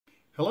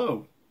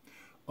Hello,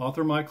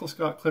 author Michael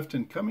Scott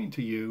Clifton coming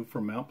to you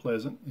from Mount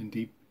Pleasant in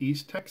deep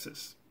East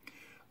Texas.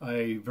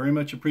 I very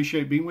much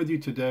appreciate being with you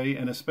today,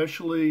 and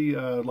especially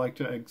like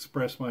to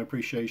express my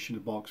appreciation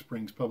to Balch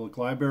Springs Public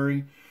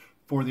Library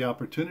for the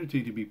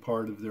opportunity to be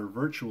part of their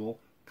virtual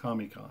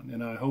Comic-Con.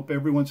 And I hope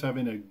everyone's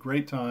having a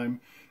great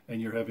time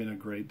and you're having a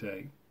great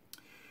day.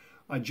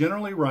 I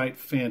generally write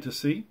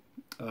fantasy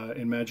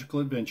and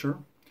magical adventure,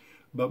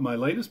 but my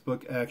latest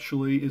book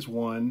actually is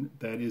one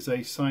that is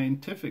a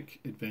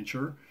scientific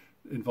adventure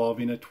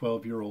involving a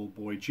 12-year-old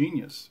boy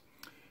genius.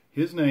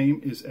 His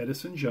name is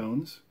Edison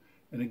Jones,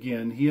 and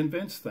again, he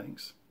invents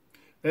things.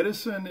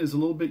 Edison is a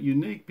little bit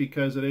unique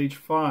because at age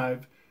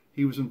 5,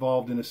 he was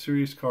involved in a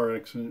serious car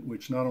accident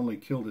which not only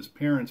killed his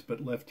parents,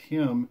 but left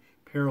him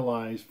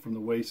paralyzed from the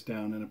waist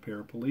down and a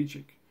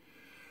paraplegic.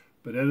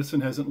 But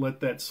Edison hasn't let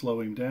that slow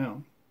him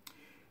down.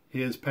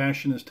 His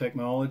passion is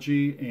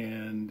technology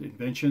and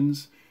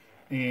inventions,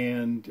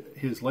 and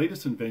his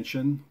latest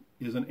invention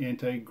is an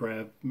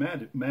anti-grav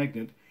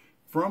magnet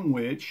from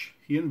which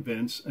he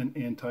invents an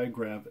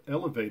anti-grav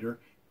elevator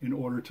in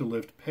order to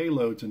lift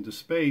payloads into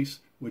space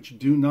which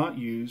do not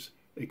use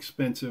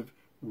expensive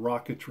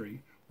rocketry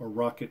or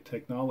rocket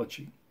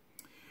technology.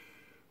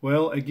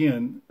 Well,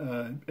 again,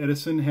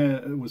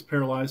 Edison was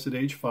paralyzed at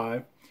age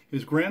 5.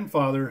 His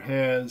grandfather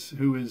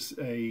who is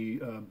a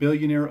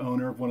billionaire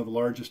owner of one of the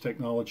largest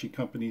technology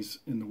companies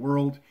in the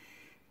world,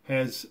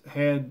 has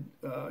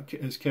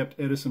kept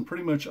Edison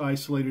pretty much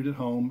isolated at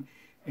home,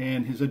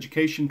 and his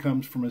education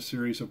comes from a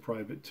series of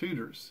private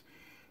tutors.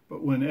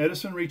 But when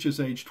Edison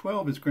reaches age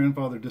 12, his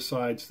grandfather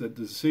decides that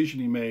the decision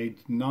he made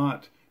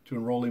not to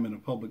enroll him in a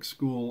public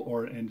school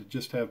and to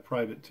just have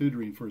private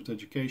tutoring for his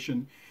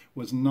education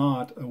was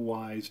not a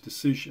wise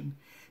decision,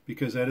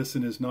 because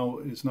Edison is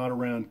not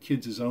around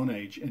kids his own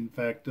age. In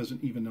fact,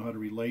 doesn't even know how to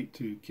relate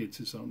to kids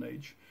his own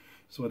age.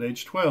 So at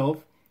age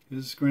 12,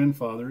 his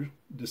grandfather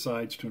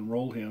decides to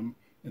enroll him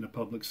in a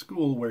public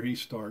school where he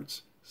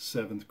starts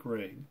 7th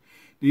grade.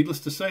 Needless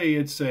to say,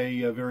 it's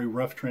a very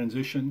rough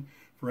transition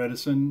for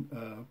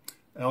Edison.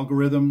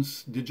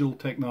 Algorithms, digital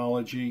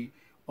technology,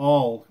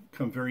 all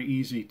come very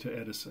easy to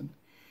Edison.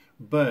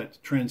 But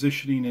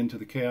transitioning into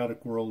the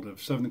chaotic world of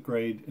 7th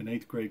grade and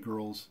 8th grade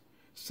girls,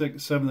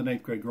 7th and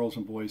 8th grade girls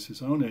and boys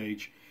his own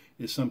age,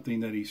 is something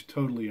that he's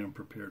totally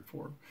unprepared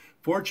for.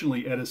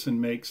 Fortunately,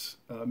 Edison meets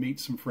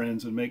some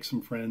friends and makes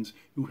some friends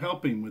who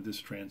help him with this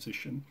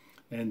transition,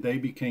 and they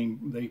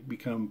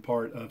become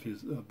part of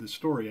the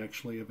story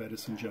actually of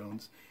Edison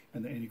Jones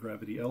and the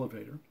anti-gravity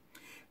elevator.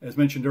 As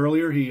mentioned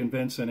earlier, he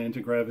invents an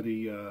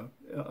anti-gravity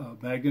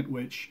magnet,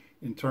 which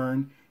in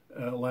turn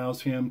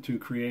allows him to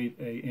create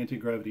an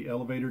anti-gravity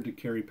elevator to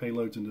carry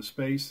payloads into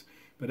space.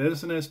 But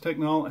Edison has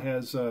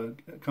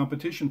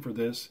competition for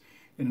this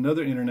in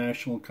another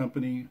international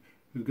company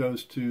who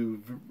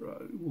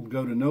will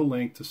go to no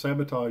length to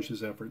sabotage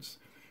his efforts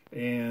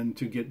and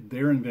to get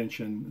their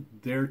invention,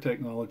 their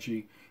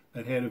technology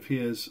ahead of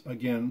his,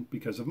 again,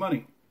 because of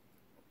money.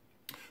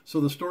 So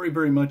the story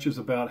very much is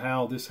about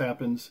how this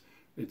happens.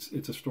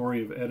 It's a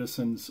story of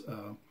Edison's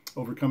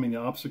overcoming the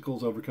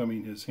obstacles,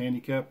 overcoming his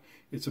handicap.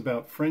 It's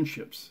about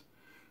friendships,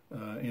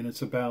 and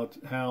it's about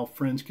how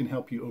friends can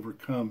help you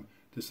overcome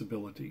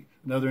disability.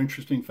 Another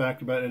interesting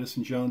fact about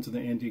Edison Jones and the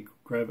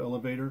anti-grav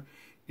elevator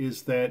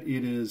is that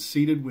it is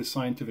seeded with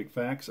scientific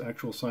facts,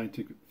 actual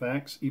scientific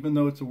facts. Even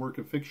though it's a work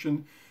of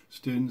fiction,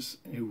 students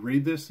who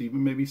read this,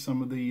 even maybe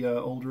some of the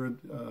older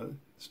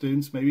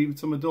students, maybe even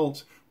some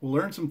adults, will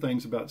learn some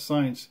things about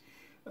science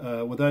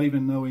without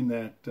even knowing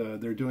that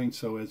they're doing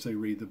so as they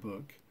read the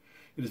book.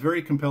 It is a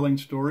very compelling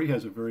story,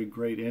 has a very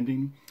great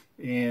ending,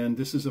 and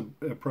this is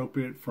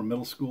appropriate for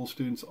middle school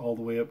students all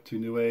the way up to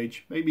new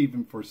age, maybe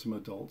even for some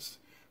adults.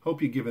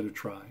 Hope you give it a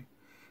try.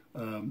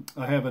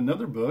 I have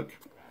another book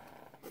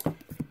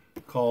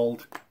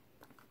called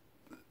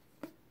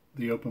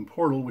The Open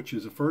Portal, which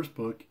is the first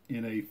book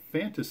in a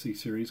fantasy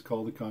series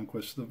called The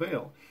Conquest of the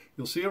Veil.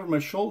 You'll see over my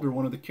shoulder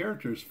one of the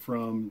characters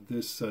from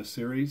this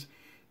series.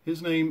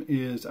 His name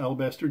is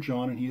Alabaster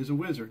John, and he is a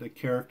wizard, a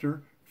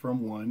character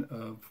from one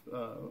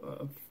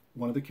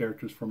of the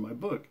characters from my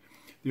book.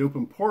 The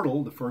Open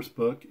Portal, the first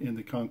book in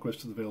the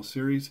Conquest of the Veil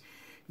series,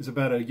 is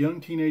about a young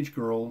teenage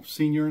girl,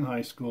 senior in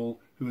high school,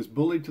 who is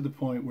bullied to the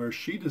point where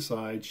she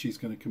decides she's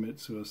going to commit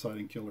suicide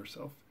and kill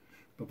herself.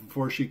 But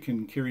before she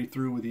can carry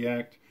through with the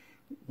act,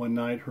 one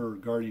night her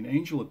guardian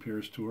angel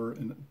appears to her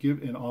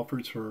and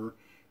offers her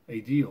a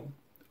deal,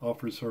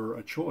 offers her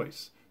a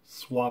choice: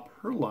 swap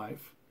her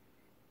life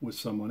with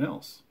someone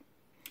else.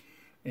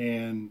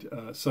 And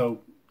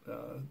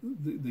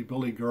the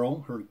bully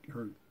girl,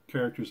 her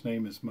character's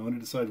name is Mona,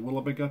 decides, what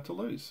have I got to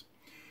lose?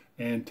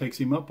 And takes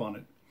him up on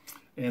it.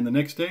 And the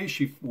next day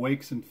she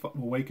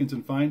awakens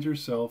and finds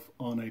herself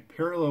on a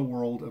parallel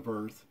world of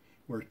Earth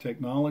where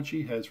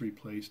technology has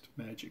replaced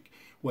magic.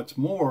 What's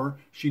more,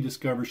 she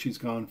discovers she's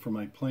gone from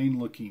a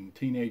plain-looking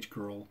teenage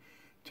girl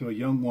to a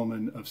young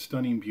woman of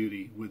stunning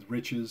beauty with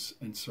riches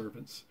and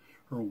servants.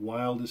 Her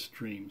wildest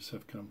dreams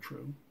have come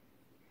true.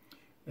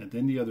 And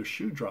then the other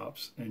shoe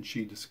drops, and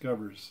she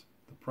discovers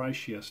the price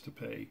she has to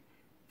pay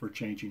for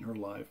changing her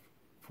life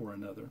for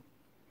another.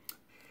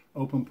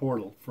 Open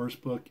Portal,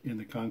 first book in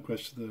the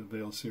Conquest of the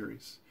Veil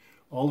series.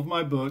 All of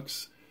my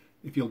books,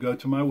 if you'll go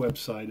to my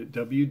website at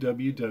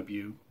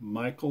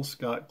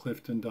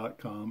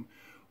www.michaelscottclifton.com,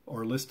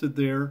 are listed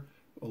there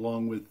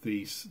along with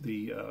the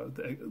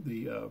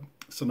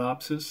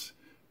synopsis,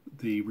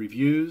 the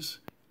reviews,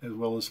 as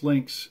well as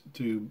links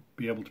to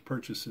be able to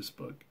purchase this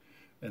book.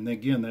 And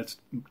again, that's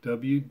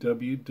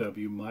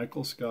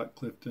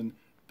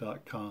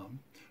www.michaelscottclifton.com.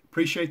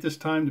 Appreciate this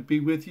time to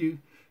be with you.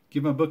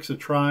 Give my books a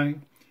try.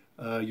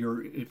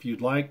 If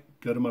you'd like,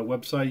 go to my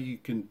website. You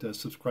can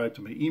subscribe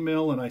to my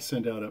email, and I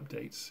send out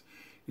updates.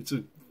 It's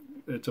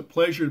a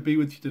pleasure to be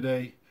with you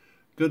today.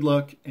 Good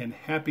luck and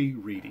happy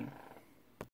reading.